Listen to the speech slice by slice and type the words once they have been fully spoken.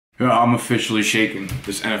I'm officially shaking.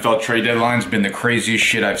 This NFL trade deadline's been the craziest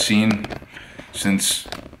shit I've seen since...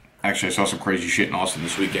 Actually, I saw some crazy shit in Austin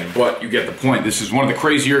this weekend, but you get the point. This is one of the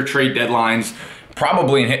crazier trade deadlines,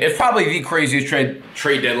 it's probably the craziest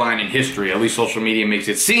trade deadline in history. At least social media makes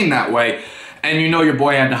it seem that way. And you know your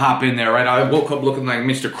boy had to hop in there, right? I woke up looking like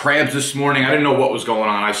Mr. Krabs this morning. I didn't know what was going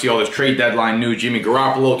on. I see all this trade deadline news. Jimmy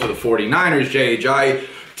Garoppolo to the 49ers, Ajayi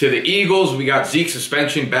to the Eagles. We got Zeke's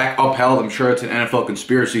suspension back upheld. I'm sure it's an NFL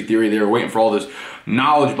conspiracy theory. They were waiting for all this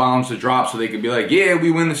knowledge bombs to drop so they could be like, yeah,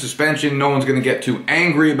 we win the suspension. No one's going to get too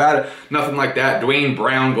angry about it. Nothing like that. Duane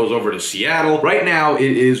Brown goes over to Seattle. Right now,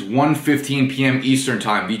 it is 1:15 p.m. Eastern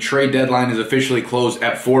time. The trade deadline is officially closed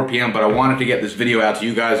at 4 p.m., but I wanted to get this video out to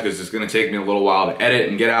you guys because it's going to take me a little while to edit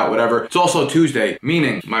and get out, whatever. It's also Tuesday,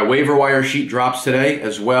 meaning my waiver wire sheet drops today,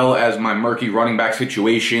 as well as my murky running back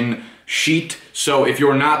situation sheet. So if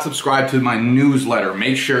you're not subscribed to my newsletter,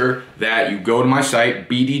 make sure that you go to my site,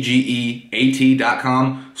 bdgeat.com,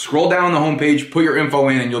 scroll down the homepage, put your info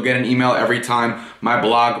in, and you'll get an email every time my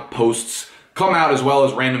blog posts come out, as well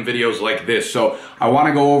as random videos like this. So I want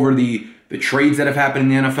to go over the trades that have happened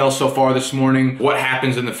in the NFL so far this morning, what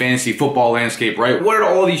happens in the fantasy football landscape, right? What do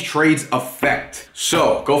all these trades affect?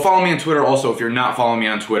 So go follow me on Twitter also if you're not following me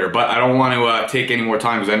on Twitter, but I don't want to take any more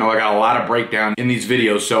time because I know I got a lot of breakdown in these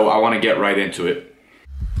videos, so I want to get right into it.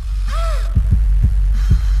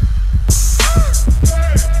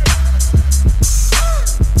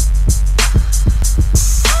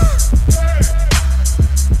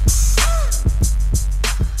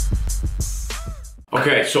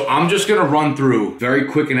 Okay, so I'm just gonna run through very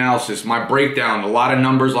quick analysis, my breakdown, a lot of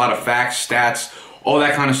numbers, a lot of facts, stats, all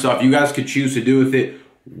that kind of stuff. You guys could choose to do with it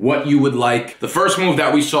what you would like. The first move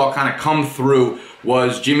that we saw kind of come through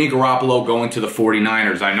was Jimmy Garoppolo going to the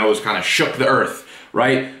 49ers. I know it's kind of shook the earth,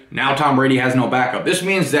 right? Now Tom Brady has no backup. This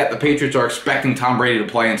means that the Patriots are expecting Tom Brady to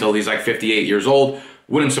play until he's like 58 years old.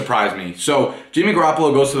 Wouldn't surprise me. So Jimmy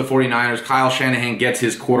Garoppolo goes to the 49ers. Kyle Shanahan gets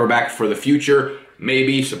his quarterback for the future.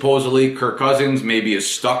 Maybe, supposedly, Kirk Cousins maybe is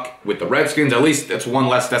stuck with the Redskins. At least that's one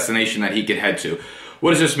less destination that he could head to.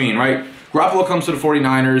 What does this mean, right? Garoppolo comes to the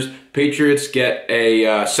 49ers. Patriots get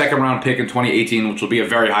a second-round pick in 2018, which will be a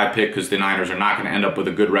very high pick because the Niners are not going to end up with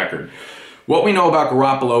a good record. What we know about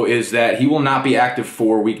Garoppolo is that he will not be active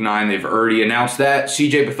for Week 9. They've already announced that.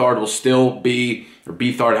 C.J. Beathard will still be, or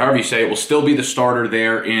Beathard, however you say it, will still be the starter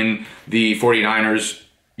there in the 49ers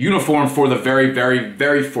uniform for the very, very,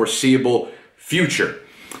 very foreseeable future.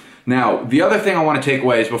 Now, the other thing I want to take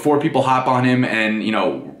away is before people hop on him and, you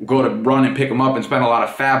know, go to run and pick him up and spend a lot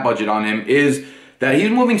of fab budget on him is that he's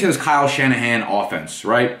moving to this Kyle Shanahan offense,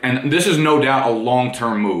 right? And this is no doubt a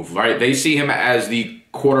long-term move, right? They see him as the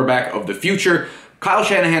quarterback of the future. Kyle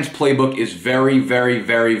Shanahan's playbook is very, very,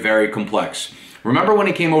 very, very complex. Remember when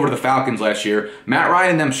he came over to the Falcons last year, Matt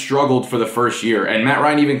Ryan and them struggled for the first year, and Matt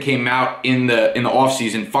Ryan even came out in the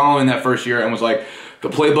offseason following that first year and was like, the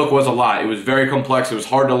playbook was a lot. It was very complex. It was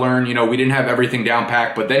hard to learn. You know, we didn't have everything down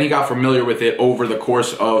packed, but then he got familiar with it over the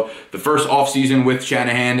course of the first offseason with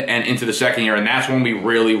Shanahan and into the second year, and that's when we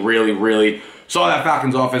really, really, really saw that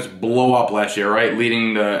Falcons offense blow up last year, right?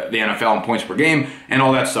 Leading the NFL in points per game and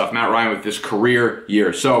all that stuff. Matt Ryan with this career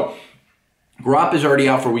year. So, Garoppolo is already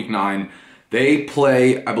out for Week 9. They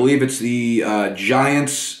play, I believe it's the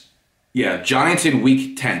Giants. Yeah, Giants in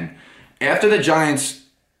Week 10. After the Giants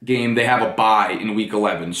game, they have a bye in Week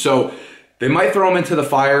 11. So they might throw him into the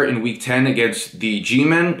fire in Week 10 against the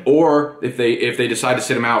G-Men, or if they decide to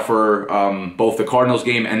sit him out for both the Cardinals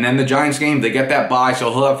game and then the Giants game, they get that bye,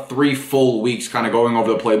 so he'll have 3 full weeks kind of going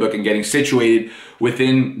over the playbook and getting situated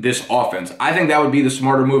within this offense. I think that would be the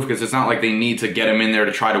smarter move because it's not like they need to get him in there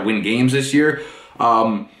to try to win games this year.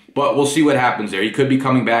 But we'll see what happens there. He could be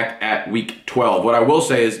coming back at Week 12. What I will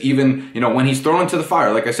say is even, you know, when he's thrown into the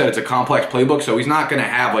fire, like I said, it's a complex playbook, so he's not going to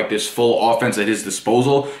have like this full offense at his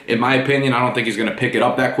disposal. In my opinion, I don't think he's going to pick it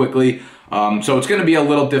up that quickly. So it's going to be a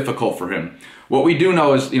little difficult for him. What we do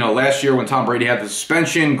know is, you know, last year when Tom Brady had the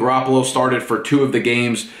suspension, Garoppolo started for 2 of the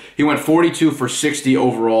games. He went 42 for 60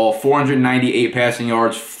 overall, 498 passing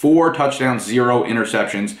yards, 4 touchdowns, 0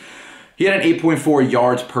 interceptions. He had an 8.4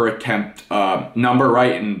 yards per attempt number,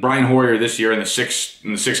 right? And Brian Hoyer this year in the six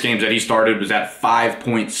games that he started was at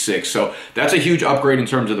 5.6. So that's a huge upgrade in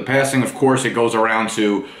terms of the passing. Of course, it goes around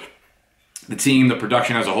to the team, the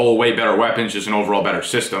production as a whole, way better weapons, just an overall better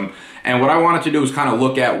system. And what I wanted to do was kind of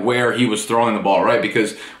look at where he was throwing the ball, right?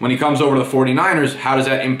 Because when he comes over to the 49ers, how does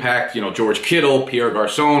that impact, you know, George Kittle, Pierre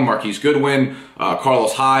Garçon, Marquise Goodwin,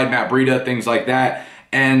 Carlos Hyde, Matt Breida, things like that.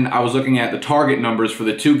 And I was looking at the target numbers for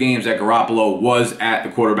the 2 games that Garoppolo was at the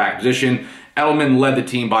quarterback position. Edelman led the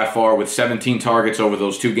team by far with 17 targets over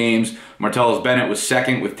those 2 games. Martellus Bennett was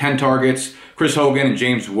second with 10 targets. Chris Hogan and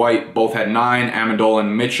James White both had 9. Amendola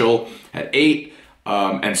and Mitchell had 8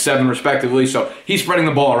 and 7 respectively. So he's spreading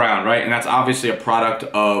the ball around, right? And that's obviously a product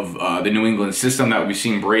of the New England system that we've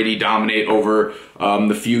seen Brady dominate over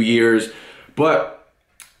the few years. But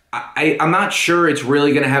I'm not sure it's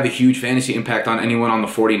really going to have a huge fantasy impact on anyone on the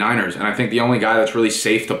 49ers. And I think the only guy that's really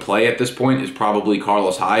safe to play at this point is probably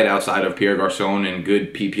Carlos Hyde outside of Pierre Garçon in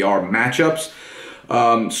good PPR matchups.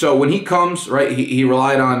 So when he comes, right, he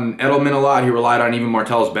relied on Edelman a lot. He relied on even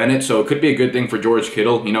Martellus Bennett. So it could be a good thing for George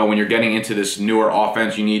Kittle. You know, when you're getting into this newer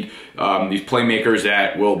offense, you need these playmakers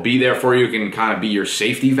that will be there for you, can kind of be your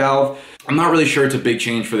safety valve. I'm not really sure it's a big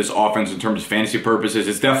change for this offense in terms of fantasy purposes.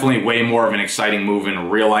 It's definitely way more of an exciting move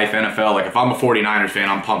in real-life NFL. Like, if I'm a 49ers fan,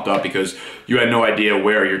 I'm pumped up because you had no idea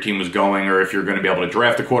where your team was going or if you're going to be able to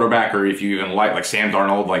draft a quarterback or if you even like Sam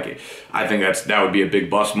Darnold. Like, I think that would be a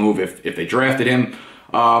big bust move if they drafted him.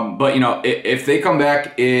 But, you know, if they come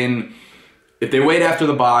back if they wait after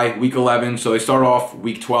the bye, week 11, so they start off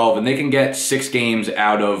week 12, and they can get 6 games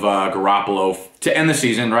out of Garoppolo to end the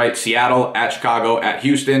season, right? Seattle, at Chicago, at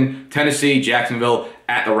Houston, Tennessee, Jacksonville,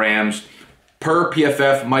 at the Rams. Per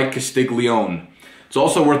PFF, Mike Castiglione. It's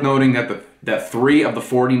also worth noting that 3 of the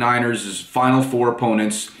 49ers' final 4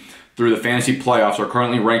 opponents through the fantasy playoffs are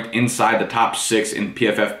currently ranked inside the top 6 in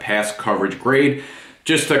PFF pass coverage grade.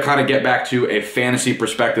 Just to kind of get back to a fantasy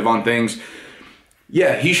perspective on things,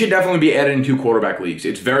 yeah, he should definitely be added in 2 quarterback leagues.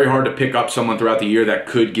 It's very hard to pick up someone throughout the year that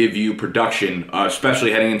could give you production,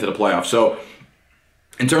 especially heading into the playoffs. So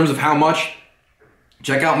in terms of how much,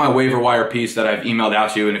 check out my waiver wire piece that I've emailed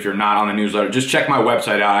out to you. And if you're not on the newsletter, just check my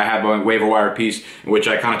website out. I have a waiver wire piece in which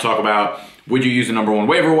I kind of talk about, would you use the number 1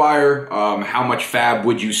 waiver wire? How much fab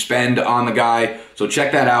would you spend on the guy? So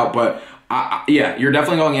check that out. But yeah, you're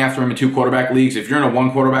definitely going after him in 2 quarterback leagues. If you're in a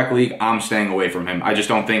 1 quarterback league, I'm staying away from him. I just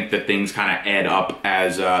don't think that things kind of add up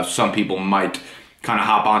as some people might kind of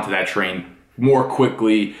hop onto that train more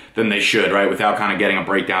quickly than they should, right? Without kind of getting a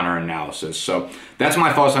breakdown or analysis. So that's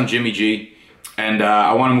my thoughts on Jimmy G. And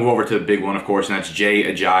I want to move over to the big one, of course, and that's Jay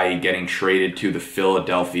Ajayi getting traded to the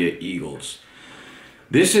Philadelphia Eagles.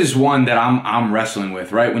 This is one that I'm wrestling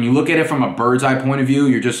with, right? When you look at it from a bird's eye point of view,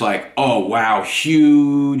 you're just like, oh, wow,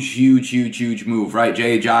 huge move, right?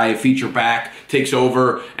 Jay Ajayi, feature back, takes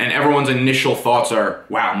over, and everyone's initial thoughts are,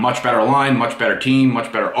 wow, much better line, much better team,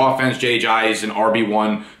 much better offense. Jay Ajayi is an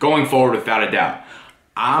RB1 going forward without a doubt.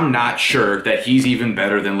 I'm not sure that he's even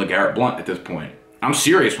better than LeGarrette Blount at this point. I'm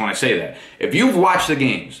serious when I say that. If you've watched the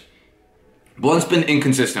games, Blunt's been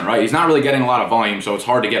inconsistent, right? He's not really getting a lot of volume, so it's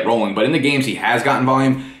hard to get rolling. But in the games he has gotten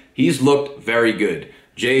volume, he's looked very good.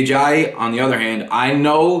 Jay Ajayi, on the other hand, I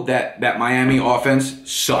know that Miami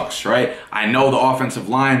offense sucks, right? I know the offensive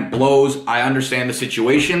line blows. I understand the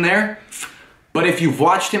situation there. But if you've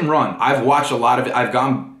watched him run, I've watched a lot of it. I've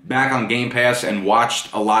gone back on Game Pass and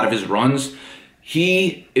watched a lot of his runs.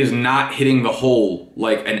 He is not hitting the hole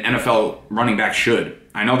like an NFL running back should.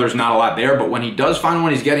 I know there's not a lot there, but when he does find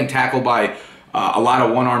one, he's getting tackled by a lot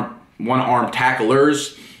of one-arm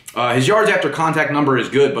tacklers. His yards after contact number is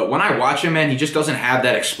good, but when I watch him, man, he just doesn't have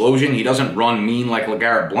that explosion. He doesn't run mean like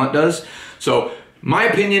LeGarrette Blount does. So, my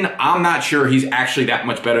opinion, I'm not sure he's actually that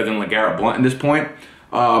much better than LeGarrette Blount at this point.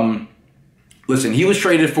 Listen, he was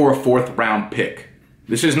traded for a 4th-round pick.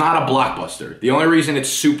 This is not a blockbuster. The only reason it's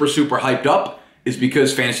super hyped up is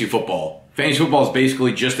because fantasy football. Fantasy football is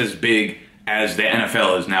basically just as big as the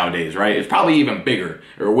NFL is nowadays, right? It's probably even bigger,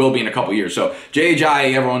 or will be in a couple years. So Jay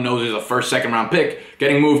Ajayi, everyone knows, is a 1st, 2nd-round pick.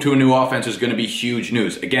 Getting moved to a new offense is going to be huge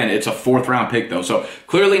news. Again, it's a 4th-round pick, though. So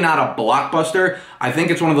clearly not a blockbuster. I think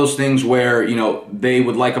it's one of those things where, you know, they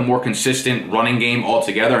would like a more consistent running game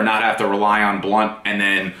altogether and not have to rely on Blount and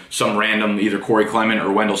then some random either Corey Clement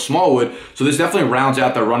or Wendell Smallwood. So this definitely rounds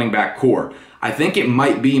out their running back core. I think it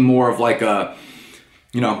might be more of like a,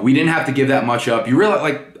 you know, we didn't have to give that much up. You realize,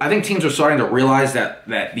 like, I think teams are starting to realize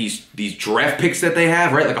that these draft picks that they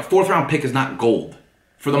have, right? Like a 4th-round pick is not gold.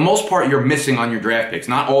 For the most part, you're missing on your draft picks.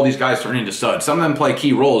 Not all these guys turn into studs. Some of them play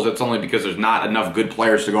key roles. That's only because there's not enough good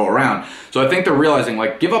players to go around. So I think they're realizing,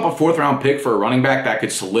 like, give up a 4th-round pick for a running back that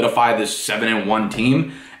could solidify this 7-1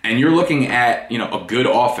 team, and you're looking at, you know, a good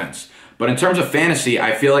offense. But in terms of fantasy,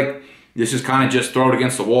 I feel like this is kind of just throw it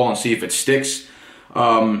against the wall and see if it sticks.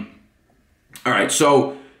 All right,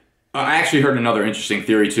 so I actually heard another interesting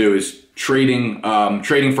theory too, is trading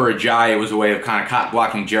for Ajayi was a way of kind of cop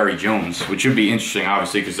blocking Jerry Jones, which should be interesting,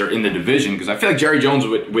 obviously, because they're in the division. Because I feel like Jerry Jones,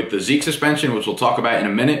 with the Zeke suspension, which we'll talk about in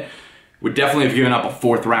a minute, would definitely have given up a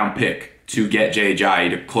 4th-round pick to get Jay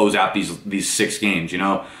Ajayi to close out these 6 games, you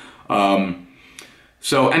know?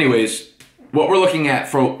 So anyways, what we're looking at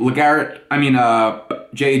for Ajayi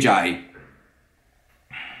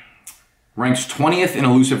ranks 20th in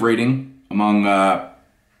elusive rating among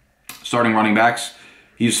starting running backs.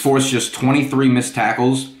 He's forced just 23 missed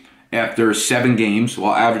tackles after 7 games,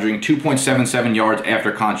 while averaging 2.77 yards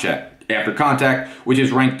after contact, which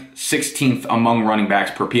is ranked 16th among running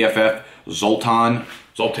backs per PFF Zoltan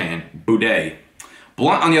Boudet.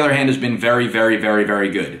 Blount, on the other hand, has been very, very, very, very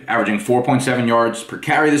good, averaging 4.7 yards per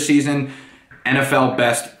carry this season. NFL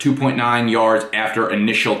best 2.9 yards after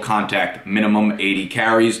initial contact, minimum 80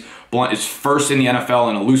 carries. Blount is first in the NFL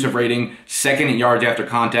in elusive rating, second in yards after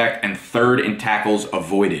contact, and third in tackles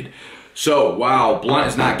avoided. So, while Blount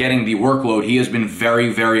is not getting the workload, he has been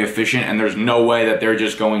very, very efficient, and there's no way that they're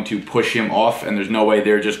just going to push him off, and there's no way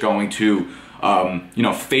they're just going to,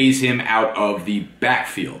 phase him out of the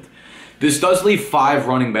backfield. This does leave 5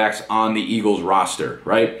 running backs on the Eagles roster,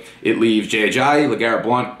 right? It leaves Ajayi, LeGarrette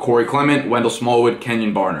Blount, Corey Clement, Wendell Smallwood,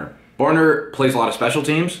 Kenyan Barner. Barner plays a lot of special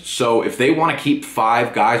teams, so if they want to keep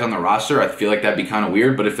 5 guys on the roster, I feel like that'd be kind of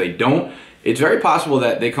weird, but if they don't, it's very possible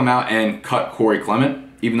that they come out and cut Corey Clement,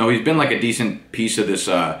 even though he's been like a decent piece of this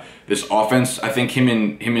this offense. I think him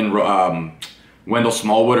and Wendell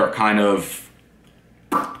Smallwood are kind of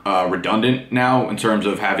redundant now in terms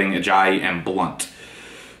of having Ajayi and Blount.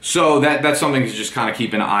 So that's something to just kind of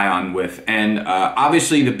keep an eye on with. And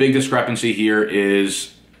obviously the big discrepancy here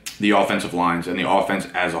is the offensive lines and the offense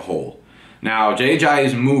as a whole. Now, Ajayi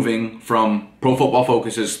is moving from Pro Football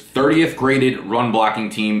Focus's 30th graded run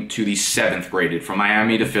blocking team to the 7th graded, from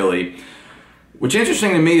Miami to Philly. What's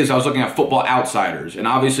interesting to me is I was looking at Football Outsiders, and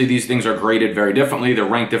obviously these things are graded very differently, they're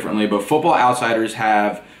ranked differently, but Football Outsiders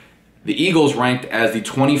have the Eagles ranked as the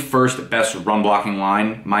 21st best run blocking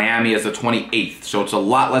line, Miami as the 28th, so it's a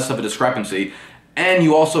lot less of a discrepancy. And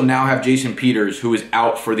you also now have Jason Peters, who is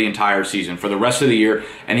out for the entire season, for the rest of the year,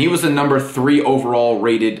 and he was the number 3 overall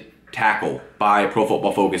rated tackle by Pro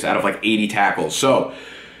Football Focus out of like 80 tackles. So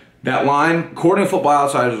that line, according to Football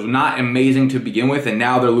Outsiders, was not amazing to begin with, and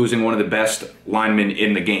now they're losing one of the best linemen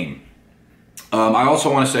in the game. I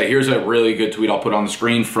also want to say, here's a really good tweet I'll put on the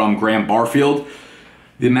screen from Graham Barfield.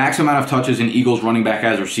 The max amount of touches an Eagles running back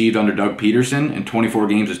has received under Doug Peterson in 24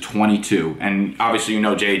 games is 22. And obviously, you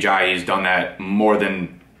know, Ajayi has done that more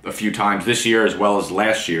than a few times this year as well as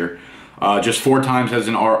last year. Just 4 times has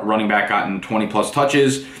an running back gotten 20-plus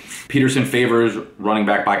touches. Peterson favors running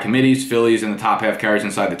back by committees. Philly's in the top half carries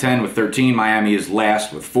inside the 10 with 13. Miami is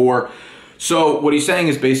last with 4. So what he's saying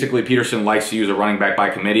is basically Peterson likes to use a running back by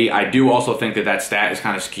committee. I do also think that stat is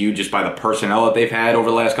kind of skewed just by the personnel that they've had over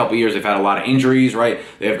the last couple of years. They've had a lot of injuries, right?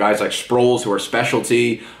 They have guys like Sproles who are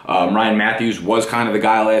specialty. Ryan Matthews was kind of the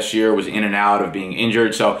guy last year, was in and out of being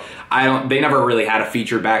injured. So they never really had a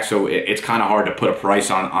feature back, so it's kind of hard to put a price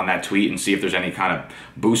on that tweet and see if there's any kind of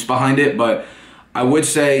boost behind it. But I would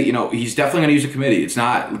say, you know, he's definitely going to use a committee. It's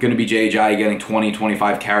not going to be Ajayi getting 20,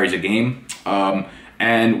 25 carries a game.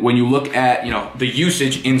 And when you look at, you know, the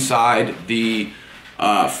usage inside the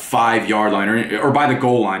 5-yard line or by the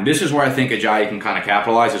goal line, this is where I think Ajayi can kind of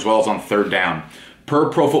capitalize, as well as on 3rd down. Per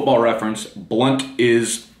Pro Football Reference, Blount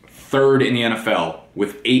is 3rd in the NFL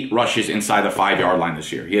with 8 rushes inside the 5-yard line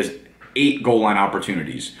this year. He has 8 goal line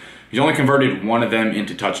opportunities. He's only converted 1 of them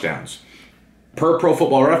into touchdowns. Per Pro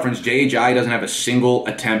Football Reference, Ajayi doesn't have a single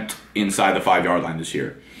attempt inside the 5-yard line this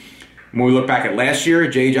year. When we look back at last year,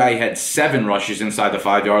 Ajayi had 7 rushes inside the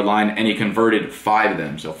 5-yard line, and he converted 5 of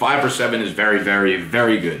them. So 5 for 7 is very, very,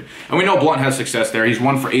 very good. And we know Blount has success there. He's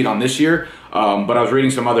 1 for 8 on this year, but I was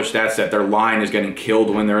reading some other stats that their line is getting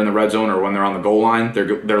killed when they're in the red zone or when they're on the goal line.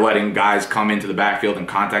 They're letting guys come into the backfield and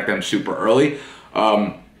contact them super early.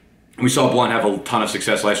 We saw Blount have a ton of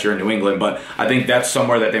success last year in New England, but I think that's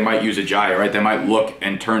somewhere that they might use Ajayi, right? They might look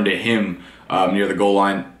and turn to him near the goal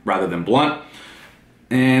line rather than Blount.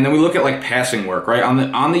 And then we look at like passing work, right?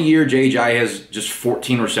 On the year, Ajayi has just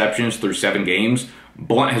 14 receptions through 7 games.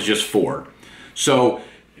 Blount has just 4. So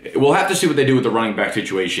we'll have to see what they do with the running back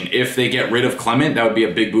situation. If they get rid of Clement, that would be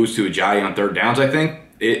a big boost to Ajayi on 3rd downs, I think.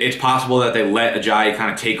 It's possible that they let Ajayi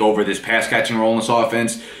kind of take over this pass-catching role in this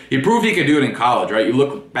offense. He proved he could do it in college, right? You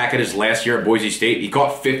look back at his last year at Boise State, he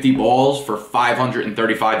caught 50 balls for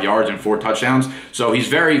 535 yards and 4 touchdowns. So he's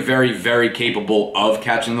very, very, very capable of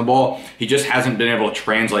catching the ball. He just hasn't been able to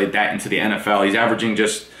translate that into the NFL. He's averaging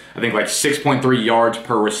just, I think, like 6.3 yards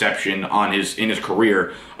per reception in his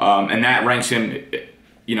career, and that ranks him,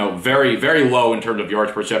 you know, very, very low in terms of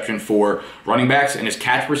yards per reception for running backs, and his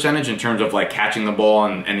catch percentage in terms of like catching the ball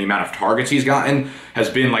and the amount of targets he's gotten has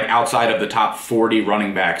been like outside of the top 40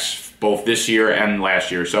 running backs both this year and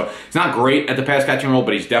last year. So he's not great at the pass catching role,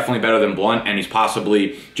 but he's definitely better than Blount, and he's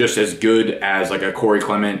possibly just as good as like a Corey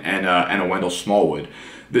Clement and a Wendell Smallwood.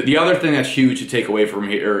 The other thing that's huge to take away from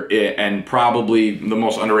here, and probably the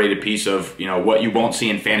most underrated piece of what you won't see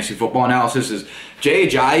in fantasy football analysis, is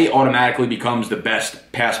Ajayi automatically becomes the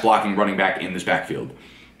best pass blocking running back in this backfield.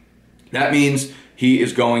 That means he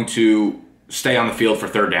is going to stay on the field for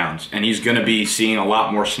third downs, and he's going to be seeing a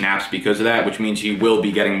lot more snaps because of that, which means he will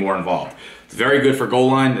be getting more involved. It's very good for goal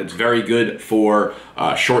line. It's very good for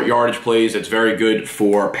short yardage plays. It's very good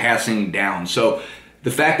for passing down. So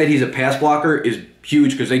the fact that he's a pass blocker is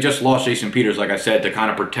huge because they just lost Jason Peters, like I said, to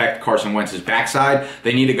kind of protect Carson Wentz's backside.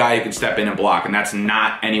 They need a guy who can step in and block, and that's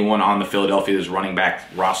not anyone on the Philadelphia's running back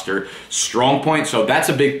roster strong point. So that's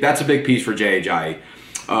a big piece for Ajayi.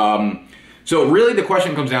 So really the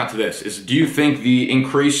question comes down to this, is do you think the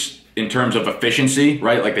increase in terms of efficiency,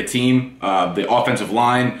 right, like the team, the offensive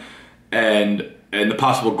line, and the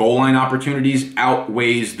possible goal line opportunities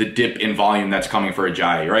outweighs the dip in volume that's coming for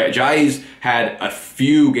Ajayi, right? Ajayi's had a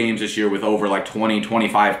few games this year with over like 20,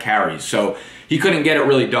 25 carries. So he couldn't get it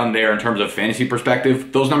really done there in terms of fantasy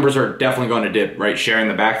perspective. Those numbers are definitely going to dip, right, sharing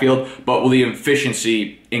the backfield. But will the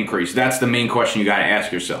efficiency increase? That's the main question you got to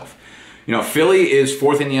ask yourself. Philly is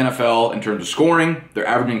 4th in the NFL in terms of scoring. They're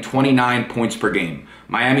averaging 29 points per game.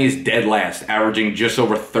 Miami is dead last, averaging just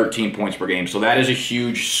over 13 points per game. So that is a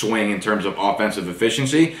huge swing in terms of offensive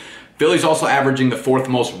efficiency. Philly's also averaging the 4th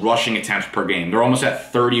most rushing attempts per game. They're almost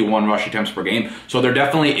at 31 rush attempts per game. So there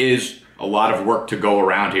definitely is a lot of work to go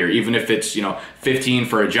around here, even if it's 15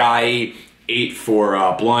 for Ajayi, 8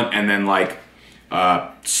 for Blount, and then like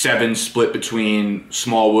 7 split between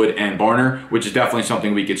Smallwood and Barner, which is definitely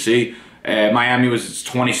something we could see. Miami was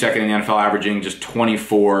 22nd in the NFL, averaging just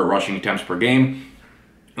 24 rushing attempts per game.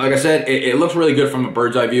 Like I said, it looks really good from a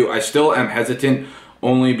bird's eye view. I still am hesitant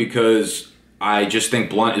only because I just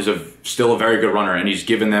think Blount is still a very good runner, and he's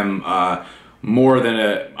given them more than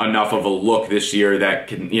enough of a look this year that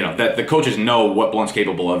can that the coaches know what Blount's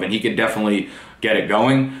capable of, and he can definitely get it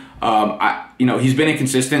going. He's been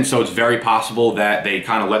inconsistent, so it's very possible that they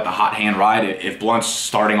kind of let the hot hand ride. If Blount's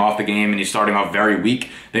starting off the game and he's starting off very weak,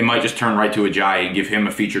 they might just turn right to Ajayi and give him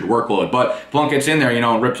a featured workload. But if Blount gets in there,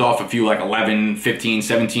 and rips off a few like 11, 15,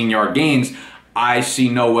 17-yard gains, I see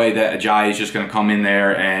no way that Ajayi is just going to come in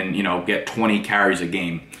there and, get 20 carries a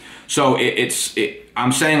game. So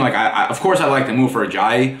I'm saying, like, of course I like the move for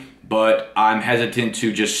Ajayi, but I'm hesitant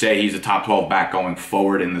to just say he's a top 12 back going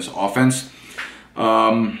forward in this offense.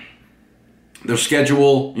 Their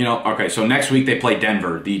schedule, okay, so next week they play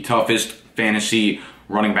Denver, the toughest fantasy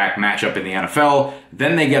running back matchup in the NFL.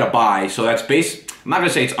 Then they get a bye, so that's I'm not going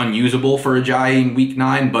to say it's unusable for Ajayi in week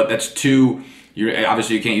 9, but that's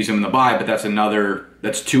obviously you can't use him in the bye, but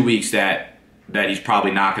that's 2 weeks that he's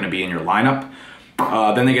probably not going to be in your lineup.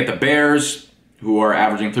 Then they get the Bears, who are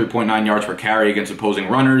averaging 3.9 yards per carry against opposing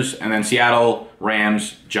runners, and then Seattle,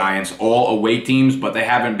 Rams, Giants, all away teams, but they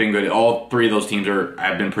haven't been good. All 3 of those teams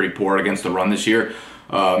have been pretty poor against the run this year.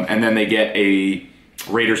 And then they get a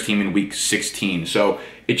Raiders team in week 16. So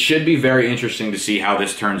it should be very interesting to see how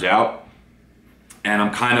this turns out. And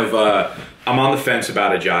I'm kind of I'm on the fence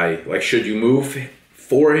about Ajayi. Like, should you move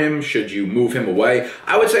for him? Should you move him away?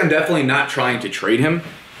 I would say I'm definitely not trying to trade him.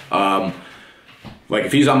 Like,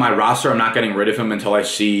 if he's on my roster, I'm not getting rid of him until I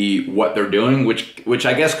see what they're doing, which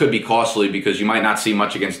I guess could be costly because you might not see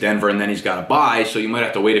much against Denver, and then he's got a bye, so you might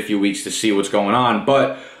have to wait a few weeks to see what's going on.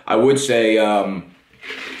 But I would say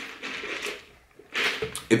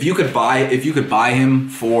if you could buy him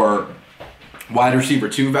for wide receiver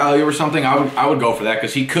 2 value or something, I would go for that,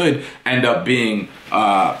 because he could end up being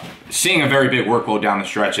seeing a very big workload down the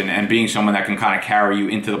stretch and being someone that can kind of carry you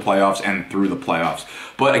into the playoffs and through the playoffs.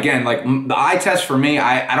 But again, like, the eye test for me,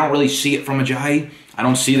 I don't really see it from Ajayi. I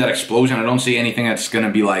don't see that explosion. I don't see anything that's going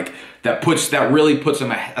to be like that really puts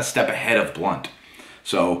him a step ahead of Blount.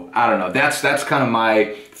 So I don't know. That's kind of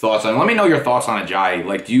my thoughts on it. Let me know your thoughts on Ajayi.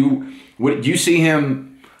 Like, do you see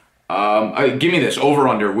him? Give me this over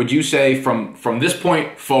under. Would you say from this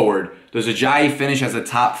point forward, does Ajayi finish as a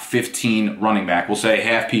top 15 running back? We'll say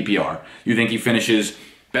half PPR. You think he finishes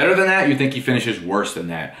better than that? You think he finishes worse than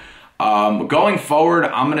that? Going forward,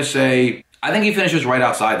 I'm going to say I think he finishes right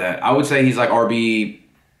outside that. I would say he's like RB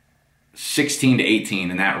 16 to 18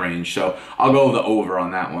 in that range. So I'll go the over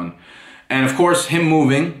on that one. And of course, him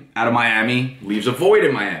moving out of Miami leaves a void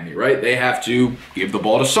in Miami, right? They have to give the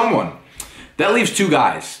ball to someone. That leaves 2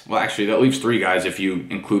 guys. Well, actually, that leaves 3 guys if you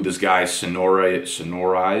include this guy, Sonoris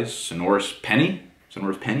Penny?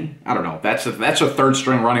 I don't know. That's a 3rd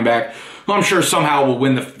string running back who I'm sure somehow will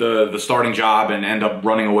win the starting job and end up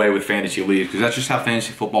running away with fantasy leagues, because that's just how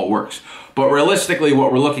fantasy football works. But realistically,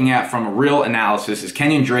 what we're looking at from a real analysis is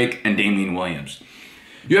Kenyan Drake and Damien Williams.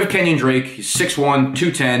 You have Kenyan Drake, he's 6'1",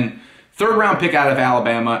 210, third-round pick out of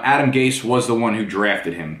Alabama. Adam Gase was the one who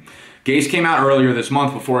drafted him. Gase came out earlier this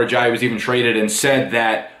month before Ajayi was even traded and said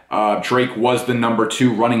that Drake was the number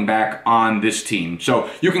 2 running back on this team. So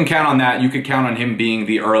you can count on that. You could count on him being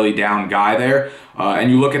the early down guy there.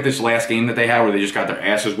 And you look at this last game that they had where they just got their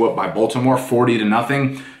asses whooped by Baltimore,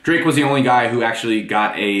 40-0. Drake was the only guy who actually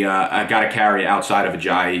got a carry outside of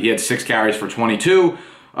Ajayi. He had 6 carries for 22.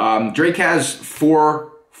 Drake has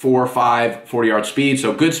 4.45 40-yard speed,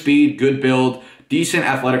 so good speed, good build, decent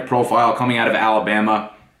athletic profile coming out of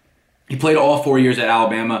Alabama. He played all 4 years at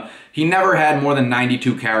Alabama. He never had more than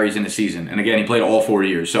 92 carries in a season. And again, he played all 4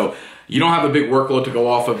 years. So you don't have a big workload to go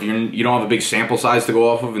off of. You don't have a big sample size to go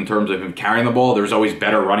off of in terms of him carrying the ball. There's always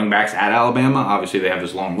better running backs at Alabama. Obviously, they have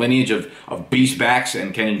this long lineage of beast backs,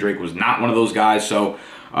 and Kenyan Drake was not one of those guys. So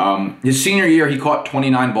his senior year, he caught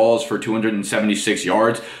 29 balls for 276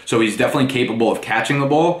 yards. So he's definitely capable of catching the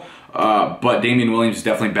ball. But Damien Williams is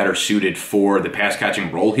definitely better suited for the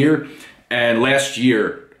pass-catching role here. And last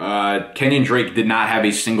year, Kenyan Drake did not have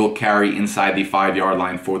a single carry inside the 5-yard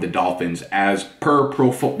line for the Dolphins, as per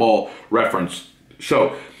Pro Football Reference.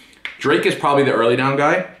 So Drake is probably the early down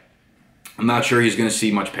guy. I'm not sure he's going to see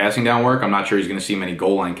much passing down work. I'm not sure he's going to see many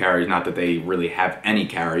goal line carries. Not that they really have any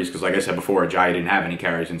carries, because like I said before, Ajayi didn't have any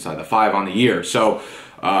carries inside the 5 on the year. So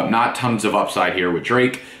not tons of upside here with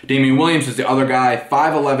Drake. Damien Williams is the other guy,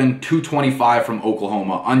 5'11", 225 from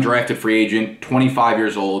Oklahoma, undrafted free agent, 25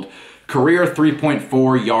 years old. Career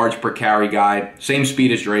 3.4 yards per carry guy. Same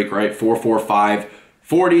speed as Drake, right? 4.45,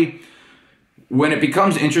 40. When it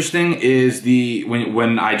becomes interesting is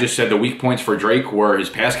when I just said the weak points for Drake were his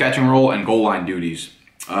pass catching role and goal line duties.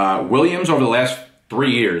 Williams over the last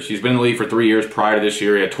 3 years, he's been in the league for 3 years prior to this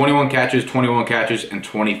year. He had 21 catches, and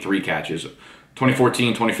 23 catches.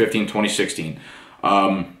 2014, 2015, 2016.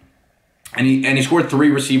 And he scored 3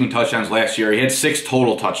 receiving touchdowns last year. He had 6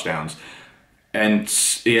 total touchdowns. And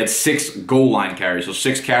he had 6 goal line carries, so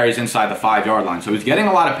 6 carries inside the 5-yard line. So he's getting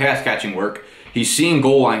a lot of pass catching work. He's seeing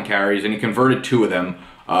goal line carries, and he converted 2 of them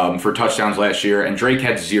for touchdowns last year, and Drake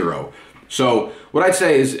had 0. So what I'd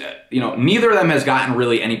say is, neither of them has gotten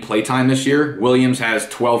really any play time this year. Williams has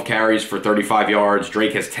 12 carries for 35 yards.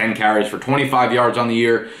 Drake has 10 carries for 25 yards on the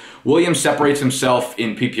year. Williams separates himself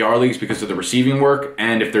in PPR leagues because of the receiving work,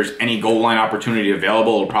 and if there's any goal line opportunity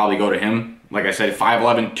available, it'll probably go to him. Like I said,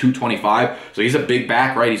 5'11", 225. So he's a big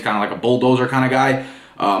back, right? He's kind of like a bulldozer kind of guy.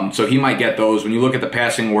 So he might get those. When you look at the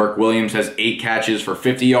passing work, Williams has 8 catches for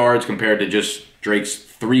 50 yards compared to just Drake's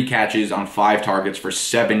 3 catches on 5 targets for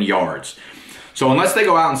 7 yards. So unless they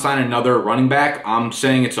go out and sign another running back, I'm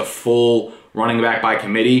saying it's a full running back by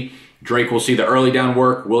committee. Drake will see the early down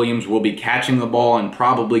work. Williams will be catching the ball and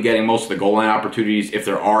probably getting most of the goal line opportunities if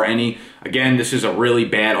there are any. Again, this is a really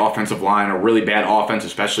bad offensive line, a really bad offense,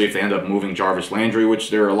 especially if they end up moving Jarvis Landry, which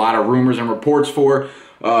there are a lot of rumors and reports for.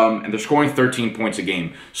 And they're scoring 13 points a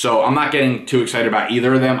game. So I'm not getting too excited about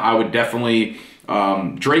either of them. I would definitely...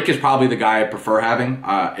 Drake is probably the guy I prefer having.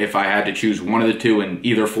 If I had to choose one of the two in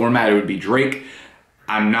either format, it would be Drake.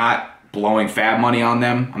 I'm not blowing fab money on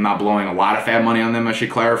them. I'm not blowing a lot of fab money on them, I should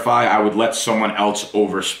clarify. I would let someone else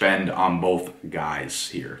overspend on both guys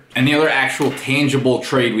here. And the other actual tangible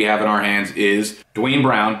trade we have in our hands is Duane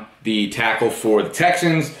Brown, the tackle for the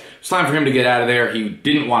Texans. It's time for him to get out of there. He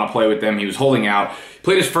didn't want to play with them. He was holding out. He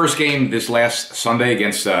played his first game this last Sunday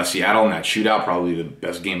against Seattle in that shootout, probably the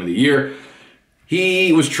best game of the year.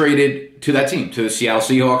 He was traded to that team, to the Seattle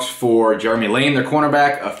Seahawks, for Jeremy Lane, their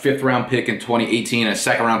cornerback, a 5th-round pick in 2018, and a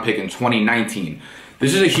 2nd-round pick in 2019.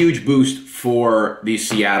 This is a huge boost for the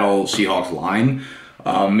Seattle Seahawks line,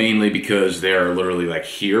 mainly because they're literally like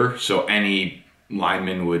here, so any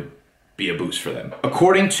lineman would be a boost for them.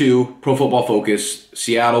 According to Pro Football Focus,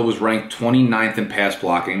 Seattle was ranked 29th in pass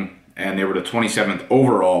blocking, and they were the 27th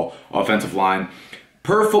overall offensive line.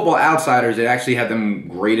 Per Football Outsiders, it actually had them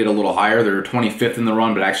graded a little higher. They're 25th in the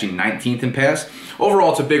run, but actually 19th in pass. Overall,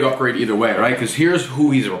 it's a big upgrade either way, right? Because here's who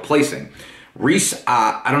he's replacing. Reese,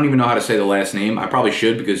 I don't even know how to say the last name. I probably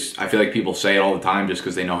should, because I feel like people say it all the time just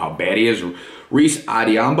because they know how bad he is. Reese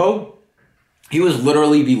Adiambo. He was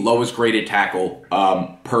literally the lowest graded tackle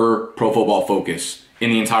per Pro Football Focus in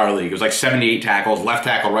the entire league. It was like 78 tackles, left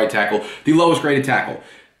tackle, right tackle, the lowest graded tackle.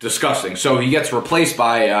 Disgusting. So he gets replaced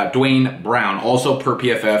by Duane Brown, also per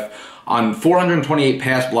PFF, on 428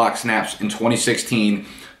 pass block snaps in 2016.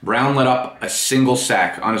 Brown let up a single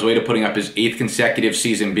sack on his way to putting up his 8th consecutive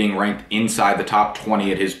season being ranked inside the top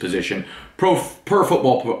 20 at his position. Per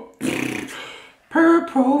Football Per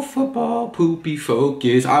Pro Football Poopy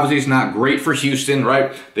Focus. Obviously, it's not great for Houston,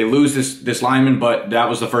 right? They lose this lineman, but that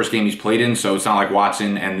was the first game he's played in, so it's not like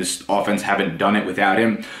Watson and this offense haven't done it without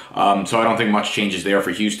him. So I don't think much changes there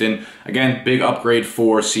for Houston. Again, big upgrade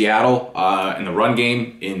for Seattle in the run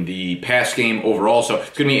game, in the pass game overall. So it's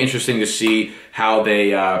going to be interesting to see how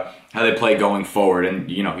they play going forward.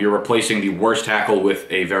 And, you know, you're replacing the worst tackle with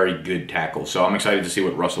a very good tackle. So I'm excited to see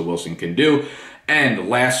what Russell Wilson can do. And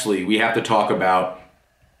lastly, we have to talk about,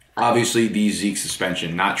 obviously, the Zeke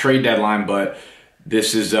suspension. Not trade deadline, but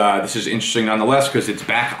this is interesting nonetheless because it's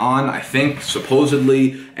back on, I think,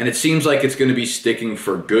 supposedly, and it seems like it's going to be sticking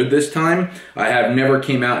for good this time. I have never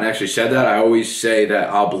came out and actually said that. I always say that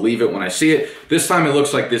I'll believe it when I see it. This time it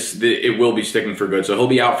looks like it will be sticking for good, so he'll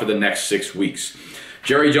be out for the next 6 weeks.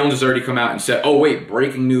 Jerry Jones has already come out and said, oh wait,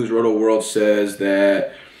 breaking news, Roto World says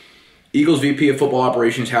that Eagles VP of Football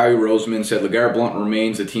Operations Howie Roseman said LeGarrette Blount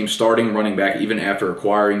remains the team's starting running back even after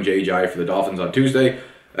acquiring Ajayi for the Dolphins on Tuesday.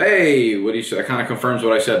 Hey, what do you say? That kind of confirms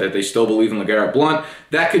what I said, that they still believe in LeGarrette Blount.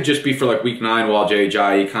 That could just be for like week 9 while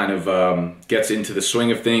Ajayi kind of gets into the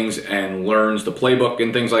swing of things and learns the playbook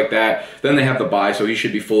and things like that. Then they have the bye, so he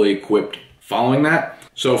should be fully equipped following that.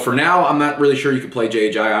 So for now, I'm not really sure you can play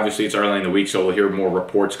Ajayi. Obviously, it's early in the week, so we'll hear more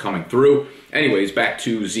reports coming through. Anyways, back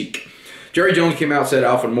to Zeke. Jerry Jones came out and said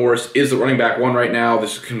Alfred Morris is the running back 1 right now.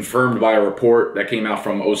 This is confirmed by a report that came out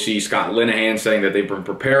from OC Scott Linehan saying that they've been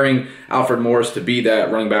preparing Alfred Morris to be that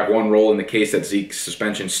running back 1 role in the case that Zeke's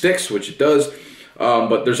suspension sticks, which it does.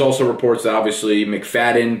 But there's also reports that obviously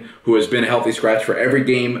McFadden, who has been a healthy scratch for every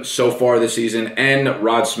game so far this season, and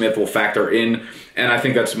Rod Smith will factor in. And I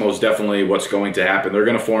think that's most definitely what's going to happen. They're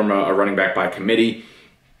going to form a running back by committee.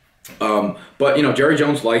 But, you know, Jerry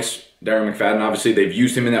Jones likes Darren McFadden. Obviously, they've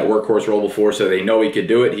used him in that workhorse role before, so they know he could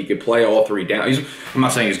do it. He could play all 3 downs. I'm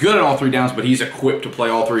not saying he's good at all 3 downs, but he's equipped to play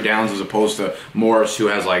all 3 downs as opposed to Morris, who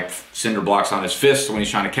has like cinder blocks on his fists when he's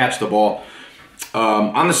trying to catch the ball.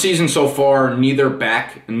 On the season so far, none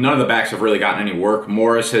of the backs have really gotten any work.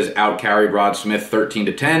 Morris has out-carried Rod Smith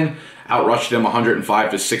 13-10, out-rushed him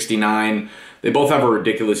 105-69. They both have a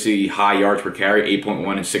ridiculously high yards per carry,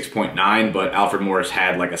 8.1 and 6.9, but Alfred Morris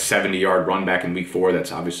had like a 70-yard run back in week 4.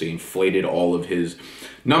 That's obviously inflated all of his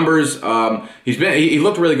numbers. He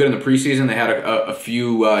looked really good in the preseason. They had a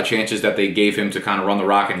few chances that they gave him to kind of run the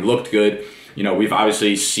rock, and he looked good. You know, we've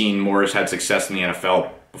obviously seen Morris had success in the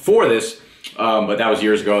NFL before this, but that was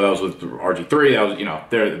years ago. That was with RG3. That was, you know,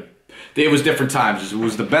 it was different times. It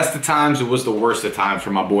was the best of times. It was the worst of times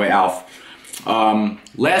for my boy Alf.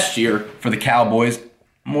 Last year for the Cowboys,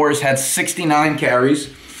 Morris had 69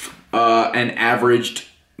 carries and averaged,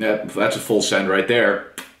 that's a full send right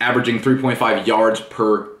there, averaging 3.5 yards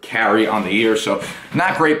per carry on the year. So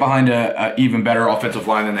not great behind a even better offensive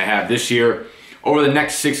line than they have this year. Over the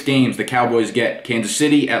next 6 games, the Cowboys get Kansas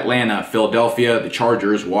City, Atlanta, Philadelphia, the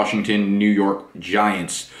Chargers, Washington, New York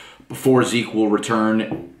Giants, before Zeke will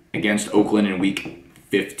return against Oakland in week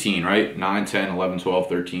 15, right? 9, 10, 11, 12,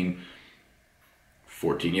 13,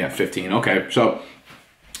 14, yeah, 15. Okay, so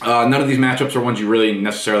none of these matchups are ones you really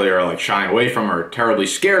necessarily are like shying away from or terribly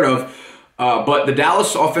scared of. But the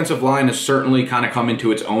Dallas offensive line has certainly kind of come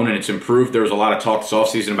into its own and it's improved. There was a lot of talk this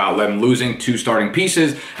offseason about them losing 2 starting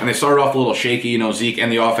pieces, and they started off a little shaky. You know, Zeke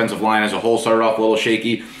and the offensive line as a whole started off a little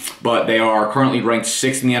shaky, but they are currently ranked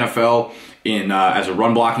 6th in the NFL in as a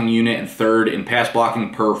run blocking unit and 3rd in pass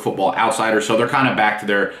blocking per Football Outsider. So they're kind of back to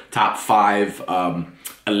their top 5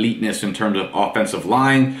 eliteness in terms of offensive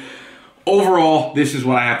line. Overall, this is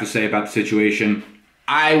what I have to say about the situation.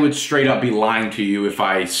 I would straight up be lying to you if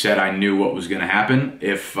I said I knew what was going to happen.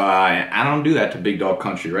 I don't do that to Big Dog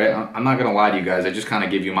Country, right? I'm not going to lie to you guys. I just kind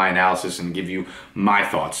of give you my analysis and give you my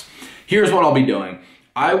thoughts. Here's what I'll be doing.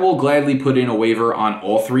 I will gladly put in a waiver on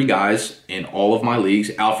all 3 guys in all of my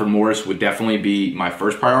leagues. Alfred Morris would definitely be my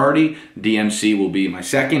first priority. DMC will be my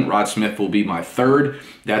second. Rod Smith will be my 3rd.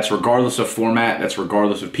 That's regardless of format. That's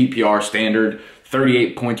regardless of PPR standard,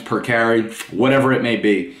 38 points per carry, whatever it may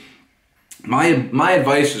be. My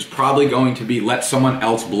advice is probably going to be let someone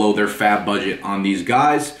else blow their fab budget on these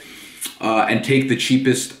guys and take the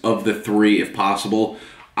cheapest of the 3 if possible.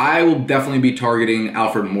 I will definitely be targeting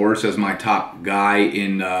Alfred Morris as my top guy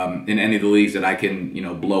in any of the leagues that I can, you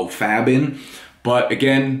know, blow fab in. But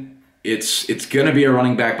again, it's going to be a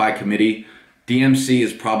running back by committee. DMC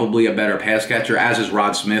is probably a better pass catcher, as is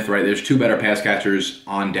Rod Smith, right? There's 2 better pass catchers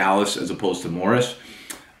on Dallas as opposed to Morris.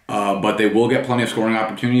 But they will get plenty of scoring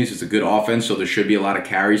opportunities. It's a good offense, so there should be a lot of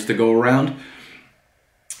carries to go around.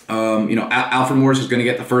 Alfred Morris is going to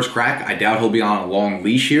get the first crack. I doubt he'll be on a long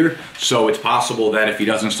leash here, so it's possible that if he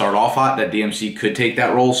doesn't start off hot, that DMC could take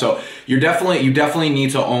that role. So you definitely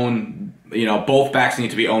need to own, both backs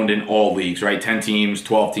need to be owned in all leagues, right? 10 teams,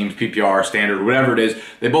 12 teams, PPR, standard, whatever it is.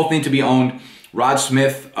 They both need to be owned. Rod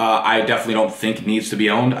Smith, I definitely don't think needs to be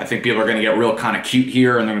owned. I think people are going to get real kind of cute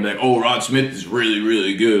here, and they're going to be like, oh, Rod Smith is really,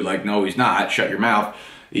 really good. Like, no, he's not. Shut your mouth.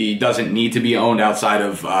 He doesn't need to be owned outside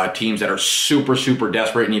of teams that are super, super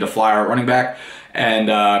desperate and need a flyer running back. And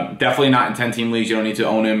definitely not in 10-team leagues. You don't need to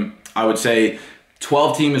own him. I would say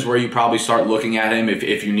 12-team is where you probably start looking at him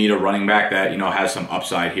if you need a running back that, has some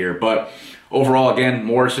upside here. But overall, again,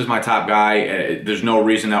 Morris is my top guy. There's no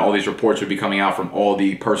reason that all these reports would be coming out from all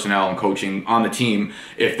the personnel and coaching on the team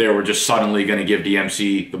if they were just suddenly going to give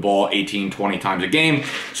DMC the ball 18, 20 times a game.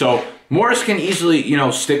 So Morris can easily,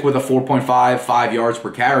 stick with a 5 yards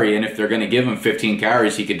per carry, and if they're going to give him 15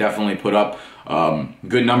 carries, he could definitely put up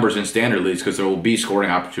good numbers in standard leagues because there will be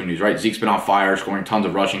scoring opportunities, right? Zeke's been on fire, scoring tons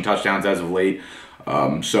of rushing touchdowns as of late.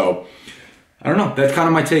 So, I don't know. That's kind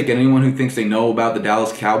of my take. Anyone who thinks they know about the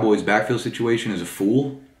Dallas Cowboys backfield situation is a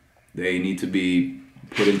fool. They need to be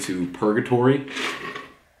put into purgatory.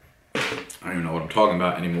 I don't even know what I'm talking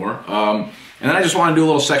about anymore. And then I just want to do a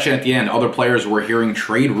little section at the end. Other players we're hearing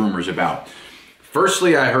trade rumors about.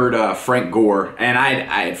 Firstly, I heard Frank Gore, and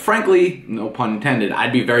I frankly, no pun intended,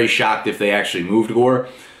 I'd be very shocked if they actually moved Gore,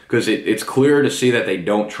 because it's clear to see that they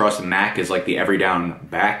don't trust Mack as like the every down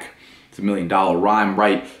back. It's $1 million rhyme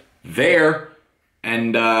right there,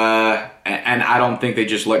 and I don't think they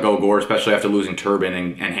just let go of Gore, especially after losing Turbin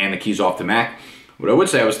and hand the keys off to Mack. What I would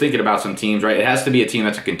say, I was thinking about some teams, right? It has to be a team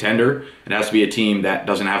that's a contender. It has to be a team that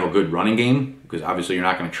doesn't have a good running game, because obviously you're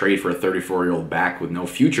not going to trade for a 34-year-old back with no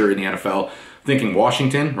future in the NFL. Thinking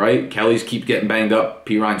Washington, right? Kelly's keep getting banged up.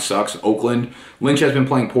 Pirine sucks. Oakland. Lynch has been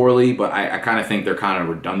playing poorly, but I kind of think they're kind of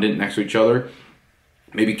redundant next to each other.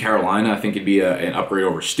 Maybe Carolina. I think it'd be an upgrade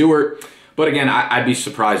over Stewart. But again, I'd be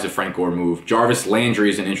surprised if Frank Gore moved. Jarvis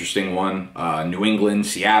Landry is an interesting one. New England,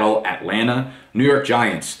 Seattle, Atlanta, New York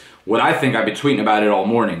Giants. What I think, I've been tweeting about it all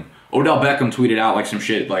morning. Odell Beckham tweeted out like some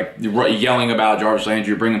shit, like yelling about Jarvis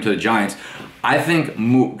Landry, bring him to the Giants. I think,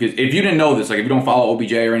 because if you didn't know this, like if you don't follow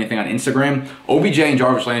OBJ or anything on Instagram, OBJ and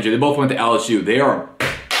Jarvis Landry, they both went to LSU. They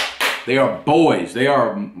are boys. They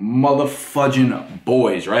are motherfudging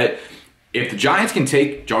boys, right? If the Giants can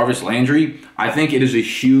take Jarvis Landry, I think it is a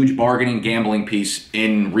huge bargaining, gambling piece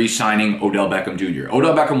in re-signing Odell Beckham Jr.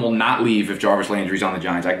 Odell Beckham will not leave if Jarvis Landry's on the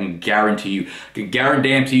Giants. I can guarantee you. I can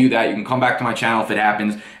guarantee you that. You can come back to my channel if it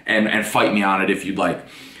happens and fight me on it if you'd like.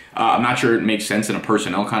 I'm not sure it makes sense in a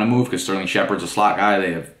personnel kind of move because Sterling Shepard's a slot guy.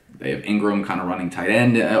 They have Ingram kind of running tight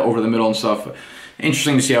end over the middle and stuff.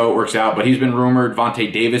 Interesting to see how it works out, but he's been rumored.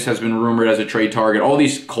 Vontae Davis has been rumored as a trade target. All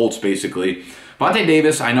these Colts, basically. Vontae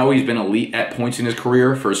Davis, I know he's been elite at points in his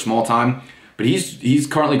career for a small time, but he's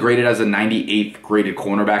currently graded as a 98th graded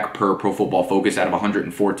cornerback per Pro Football Focus out of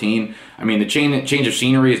 114. I mean, the change of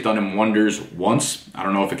scenery has done him wonders once. I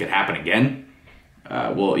don't know if it could happen again.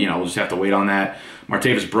 We'll just have to wait on that.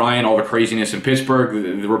 Martavis Bryant, all the craziness in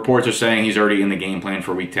Pittsburgh. The reports are saying he's already in the game plan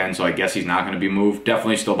for Week 10, so I guess he's not going to be moved.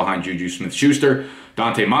 Definitely still behind Juju Smith-Schuster.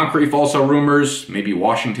 Dante Moncrief, also rumors. Maybe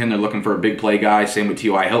Washington, they're looking for a big play guy. Same with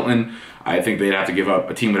T.Y. Hilton. I think they'd have to give up.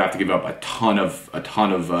 A team would have to give up a ton of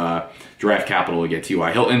draft capital to get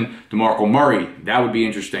T.Y. Hilton. DeMarco Murray, that would be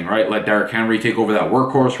interesting, right? Let Derrick Henry take over that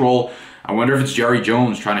workhorse role. I wonder if it's Jerry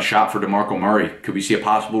Jones trying to shop for DeMarco Murray. Could we see a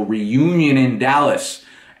possible reunion in Dallas?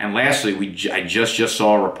 And lastly, I just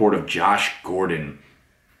saw a report of Josh Gordon.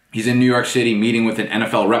 He's in New York City meeting with an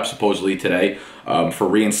NFL rep supposedly today for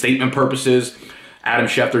reinstatement purposes. Adam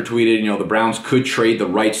Schefter tweeted, the Browns could trade the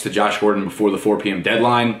rights to Josh Gordon before the 4 p.m.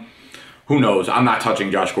 deadline. Who knows? I'm not touching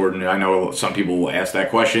Josh Gordon. I know some people will ask that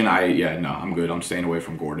question. No, I'm good. I'm staying away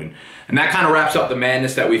from Gordon. And that kind of wraps up the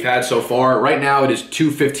madness that we've had so far. Right now it is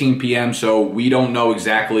 2:15 p.m., so we don't know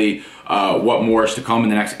exactly what more is to come in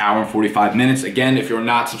the next hour and 45 minutes. Again, if you're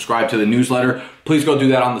not subscribed to the newsletter, please go do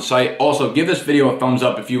that on the site. Also, give this video a thumbs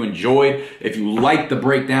up if you enjoyed, if you liked the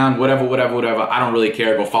breakdown, whatever. I don't really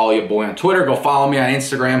care. Go follow your boy on Twitter. Go follow me on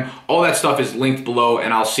Instagram. All that stuff is linked below,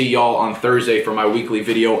 and I'll see y'all on Thursday for my weekly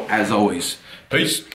video as always. Peace.